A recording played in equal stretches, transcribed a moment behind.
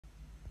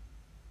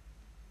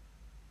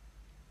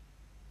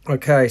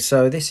Okay,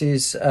 so this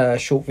is a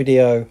short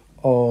video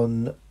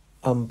on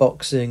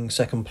unboxing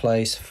second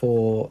place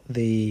for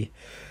the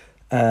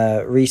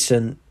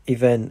recent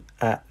event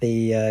at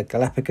the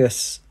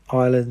Galapagos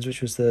Islands,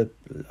 which was I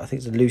think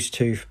it's a loose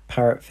tooth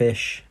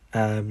parrotfish.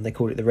 They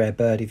called it the rare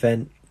bird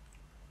event.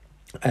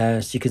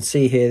 So you can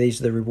see here,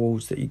 these are the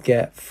rewards that you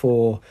get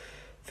for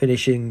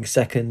finishing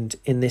second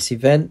in this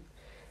event.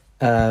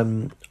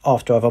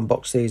 After I've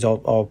unboxed these,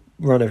 I'll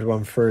run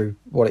everyone through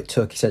what it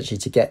took essentially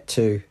to get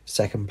to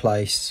second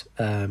place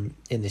in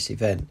this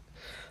event.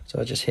 So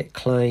I just hit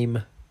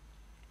claim.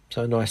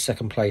 So a nice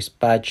second place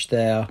badge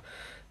there,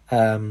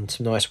 some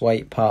nice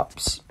weight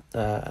pups,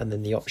 and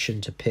then the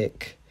option to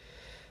pick,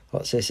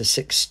 what's this, a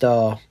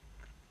six-star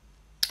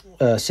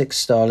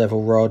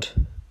level rod.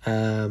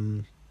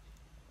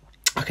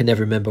 I can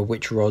never remember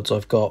which rods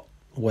I've got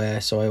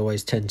where, so I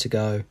always tend to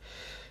go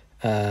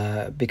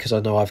because I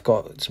know I've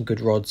got some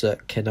good rods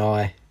at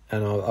Kenai,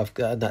 and I've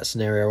got in that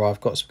scenario where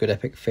I've got some good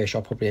epic fish.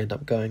 I'll probably end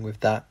up going with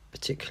that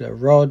particular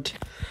rod.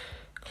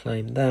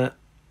 Claim that,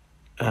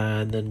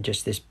 and then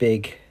just this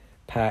big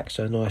pack,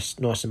 so a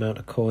nice amount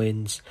of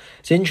coins.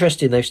 It's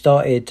interesting, they've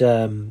started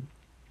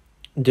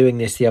doing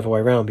this the other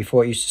way around.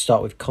 Before, it used to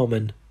start with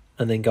common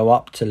and then go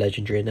up to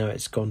legendary, and now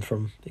it goes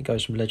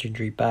from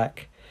legendary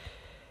back.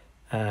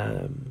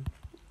 So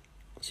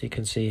you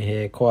can see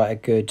here quite a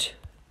good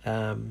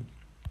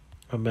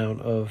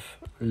amount of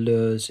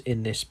lures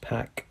in this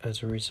pack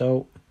as a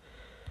result.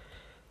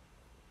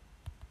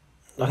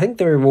 I think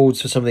the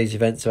rewards for some of these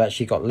events have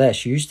actually got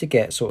less. You used to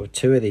get sort of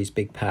 2 of these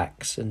big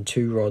packs and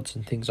 2 rods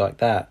and things like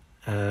that.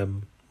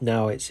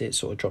 Now it's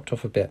sort of dropped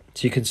off a bit.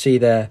 So you can see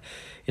there,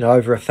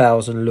 over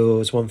 1,000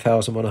 lures,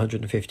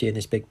 1,150 in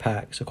this big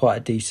pack. So quite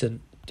a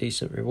decent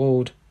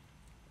reward.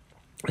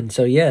 And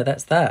so yeah,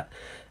 that's that.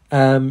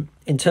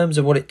 In terms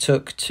of what it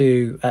took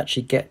to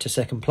actually get to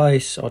second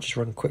place, I'll just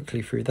run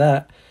quickly through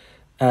that.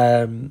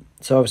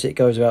 So obviously it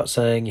goes without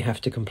saying you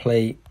have to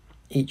complete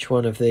each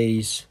one of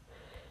these,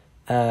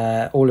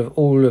 all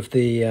of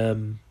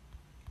the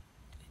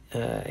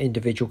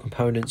individual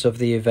components of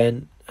the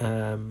event.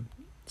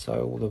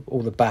 So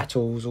all the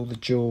battles, all the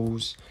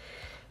duels,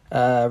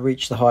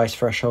 reach the highest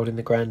threshold in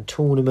the grand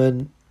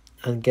tournament.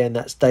 And again,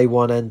 that's day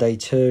 1 and day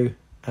 2.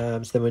 So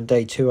then when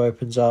day 2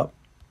 opens up,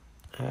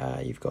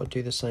 you've got to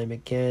do the same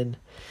again.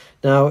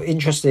 Now,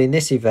 interesting in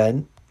this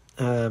event,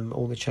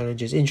 all the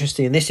challenges.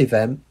 Interesting in this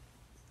event,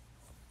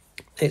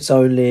 it's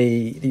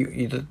only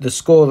the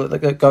score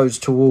that goes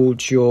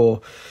towards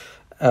your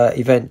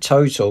event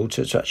total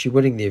to actually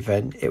winning the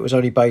event. It was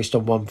only based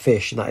on 1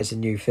 fish, and that is a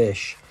new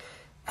fish.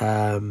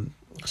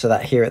 So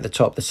that here at the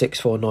top, the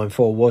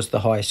 6494 was the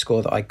highest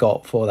score that I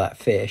got for that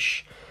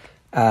fish.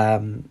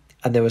 And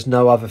there was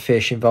no other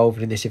fish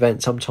involved in this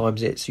event.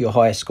 Sometimes it's your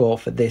highest score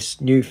for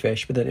this new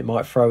fish, but then it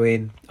might throw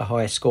in a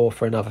higher score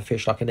for another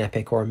fish like an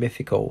epic or a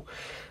mythical.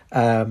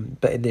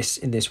 But in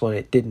this one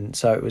it didn't.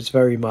 So it was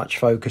very much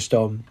focused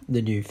on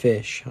the new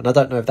fish. And I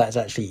don't know if that's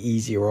actually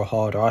easier or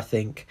harder. I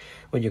think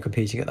when you're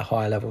competing at the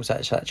higher levels,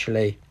 that's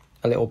actually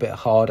a little bit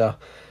harder,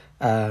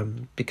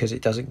 because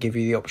it doesn't give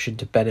you the option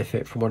to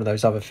benefit from one of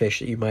those other fish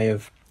that you may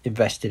have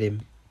invested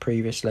in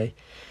previously.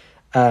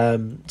 So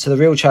the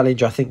real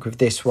challenge, I think, with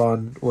this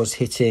one was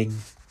hitting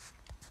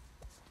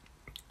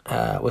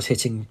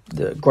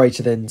the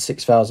greater than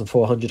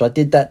 6,400. I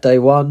did that day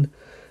 1,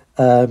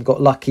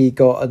 got lucky,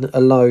 got a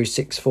low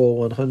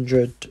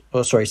 6,400,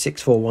 or sorry,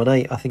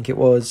 6,418, I think it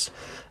was,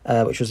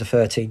 which was a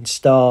 13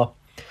 star.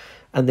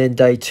 And then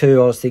day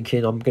 2, I was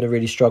thinking I'm going to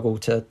really struggle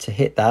to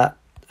hit that,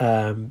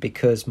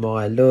 because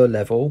my lure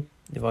level,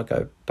 if I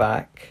go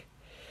back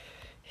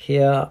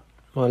here,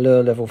 my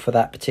lure level for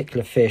that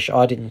particular fish,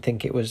 I didn't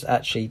think it was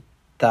actually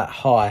that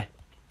high.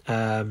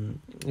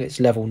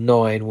 It's level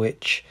 9,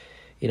 which,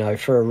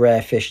 for a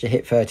rare fish to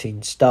hit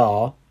 13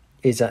 star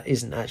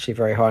isn't actually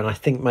very high. And I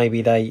think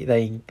maybe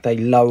they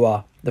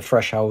lower the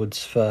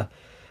thresholds for,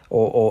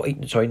 or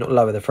sorry, not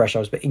lower the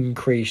thresholds, but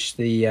increase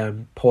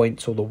the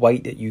points or the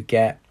weight that you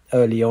get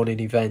early on in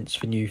events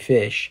for new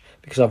fish,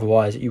 because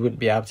otherwise you wouldn't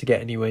be able to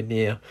get anywhere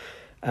near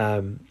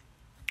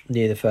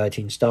the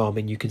 13 star. I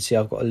mean, you can see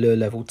I've got a lure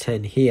level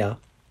 10 here,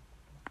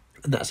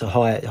 and that's a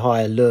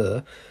higher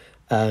lure,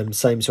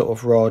 same sort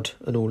of rod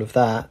and all of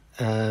that,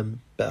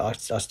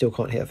 but I still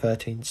can't hit a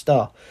 13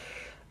 star.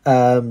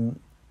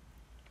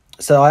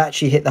 So I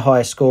actually hit the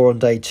highest score on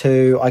day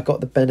 2. I got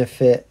the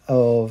benefit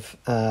of,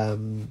 I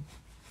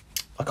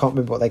can't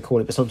remember what they call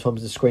it, but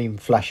sometimes the screen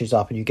flashes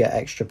up and you get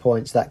extra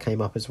points. That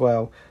came up as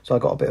well, so I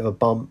got a bit of a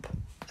bump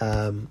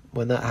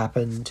when that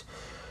happened.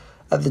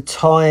 At the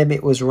time,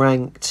 it was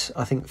ranked,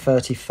 I think,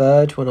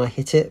 33rd when I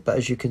hit it. But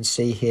as you can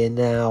see here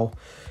now,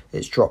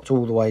 it's dropped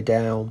all the way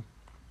down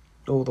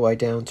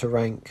to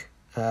rank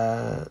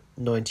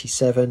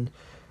 97.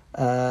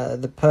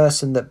 The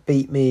person that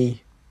beat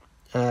me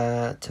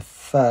to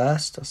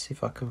first, I'll see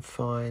if I can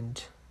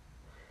find,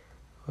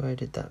 where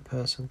did that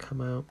person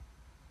come out?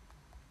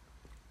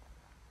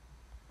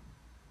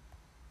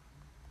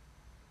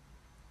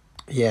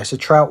 Yeah, so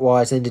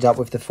Troutwise ended up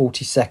with the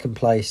 42nd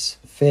place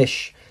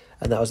fish.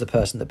 and that was the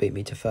person that beat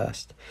me to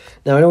first.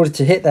 Now, in order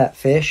to hit that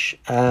fish,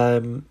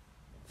 I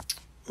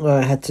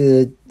had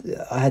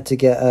to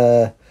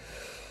get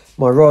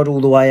my rod all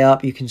the way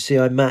up. You can see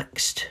I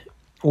maxed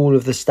all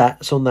of the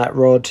stats on that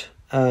rod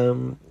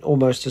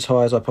almost as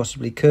high as I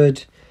possibly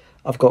could.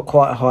 I've got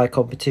quite a high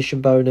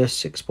competition bonus,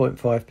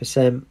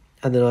 6.5%,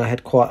 and then I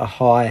had quite a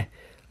high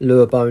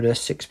lure bonus,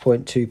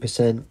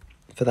 6.2%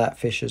 for that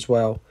fish as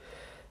well.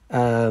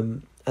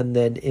 And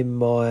then in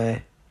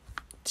my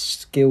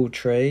skill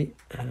tree,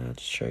 I'll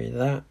just show you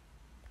that.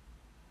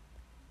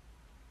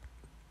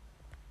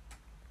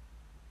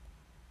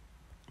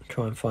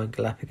 Try and find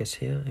Galapagos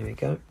here. Here we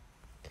go.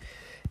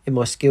 In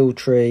my skill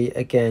tree,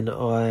 again,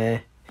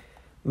 I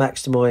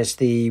maximise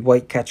the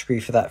weight category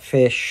for that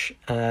fish,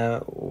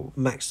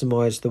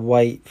 maximise the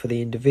weight for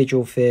the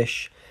individual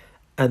fish,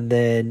 and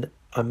then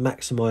I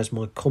maximise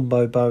my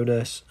combo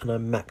bonus, and I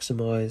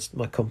maximised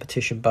my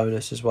competition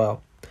bonus as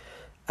well.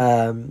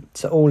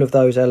 So all of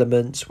those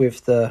elements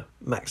with the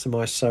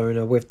maximised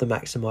sonar, with the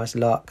maximised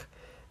luck,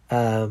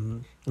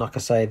 like I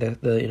say,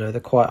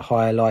 the quite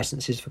high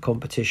licenses for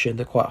competition,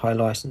 the quite high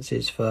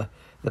licenses for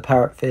the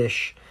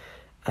parrotfish,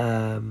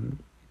 and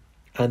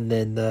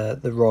then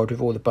the rod with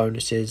all the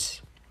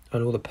bonuses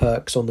and all the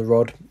perks on the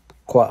rod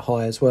quite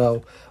high as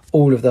well.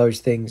 All of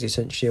those things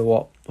essentially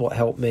are what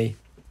helped me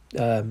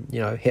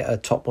hit a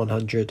top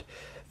 100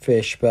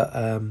 fish. But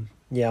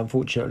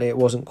unfortunately it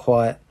wasn't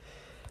quite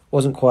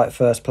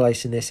first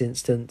place in this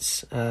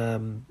instance.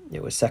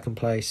 It was second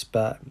place,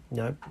 but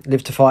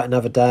live to fight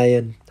another day,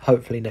 and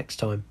hopefully next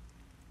time.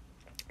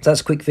 So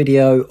that's a quick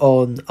video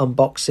on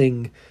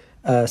unboxing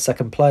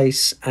second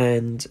place,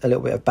 and a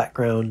little bit of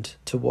background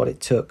to what it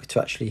took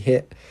to actually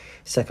hit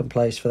second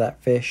place for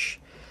that fish.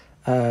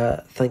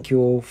 Thank you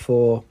all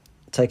for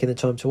taking the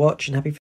time to watch, and happy